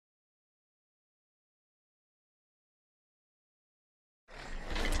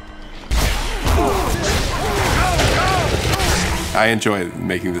I enjoy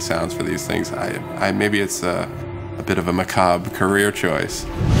making the sounds for these things. Maybe it's a bit of a macabre career choice,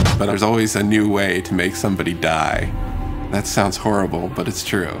 but there's always a new way to make somebody die. That sounds horrible, but it's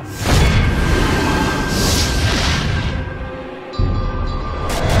true.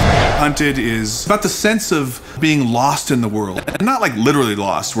 Hunted is about the sense of being lost in the world. And not like literally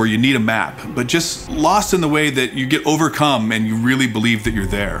lost, where you need a map, but just lost in the way that you get overcome and you really believe that you're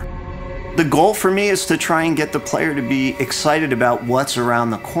there. The goal for me is to try and get the player to be excited about what's around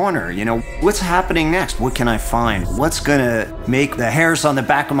the corner. You know, what's happening next? What can I find? What's gonna make the hairs on the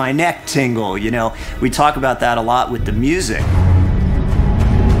back of my neck tingle? You know, we talk about that a lot with the music.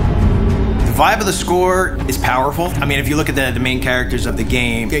 The vibe of the score is powerful. I mean, if you look at the main characters of the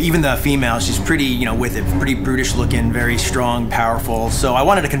game, even the female, she's pretty, you know, with it, pretty brutish looking, very strong, powerful. So I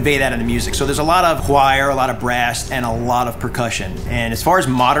wanted to convey that in the music. So there's a lot of choir, a lot of brass, and a lot of percussion. And as far as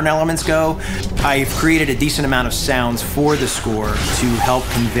modern elements go, I've created a decent amount of sounds for the score to help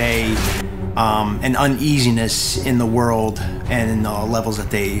convey an uneasiness in the world and in the levels that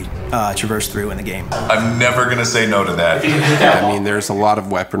they traverse through in the game. I'm never gonna say no to that. I mean, there's a lot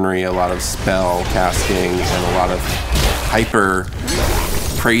of weaponry, a lot of spell casting, and a lot of hyper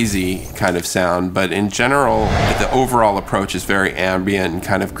crazy kind of sound, but in general, the overall approach is very ambient and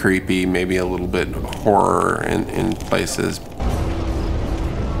kind of creepy, maybe a little bit horror in places.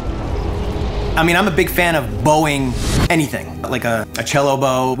 I mean, I'm a big fan of bowing anything, like a cello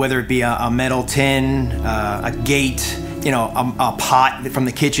bow, whether it be a metal tin, a gate, you know, a pot from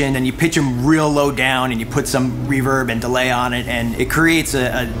the kitchen, and you pitch them real low down and you put some reverb and delay on it, and it creates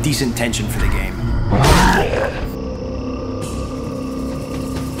a decent tension for the game.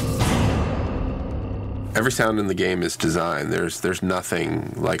 Every sound in the game is designed. There's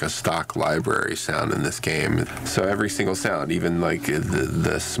nothing like a stock library sound in this game. So every single sound, even like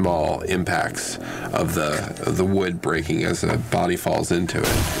the small impacts of the wood breaking as a body falls into it,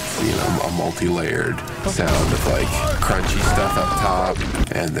 it's, you know, a multi-layered sound of like crunchy stuff up top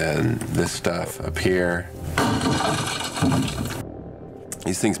and then this stuff up here.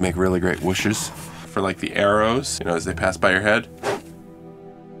 These things make really great whooshes for like the arrows, you know, as they pass by your head.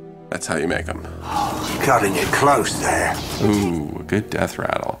 That's how you make them. You're cutting it close there. Ooh, a good death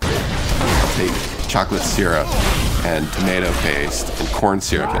rattle. Take chocolate syrup and tomato paste and corn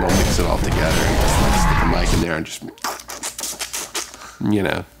syrup, and I'll mix it all together and just like stick a mic in there and just, you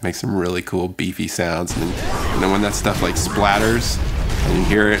know, make some really cool beefy sounds. And then when that stuff like splatters and you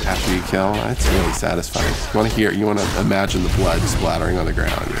hear it after you kill, it's really satisfying. You want to imagine the blood splattering on the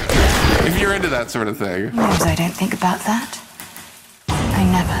ground. You know? If you're into that sort of thing. Because I don't think about that. I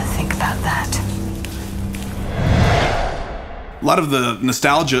never think about that. A lot of the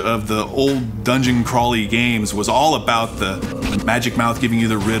nostalgia of the old dungeon crawly games was all about the magic mouth giving you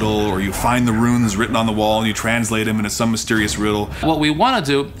the riddle, or you find the runes written on the wall and you translate them into some mysterious riddle. What we want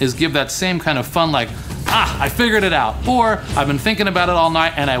to do is give that same kind of fun, like, I figured it out, or I've been thinking about it all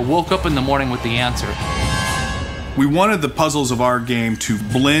night and I woke up in the morning with the answer. We wanted the puzzles of our game to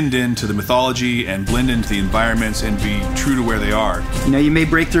blend into the mythology and blend into the environments and be true to where they are. You know, you may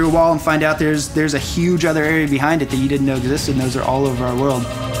break through a wall and find out there's a huge other area behind it that you didn't know existed, and those are all over our world.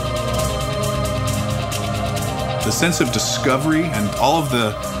 The sense of discovery and all of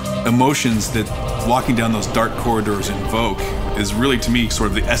the emotions that walking down those dark corridors invoke is really, to me, sort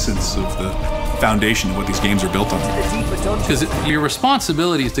of the essence of the foundation of what these games are built on. Because your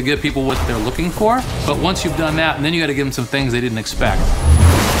responsibility is to give people what they're looking for, but once you've done that, and then you got to give them some things they didn't expect.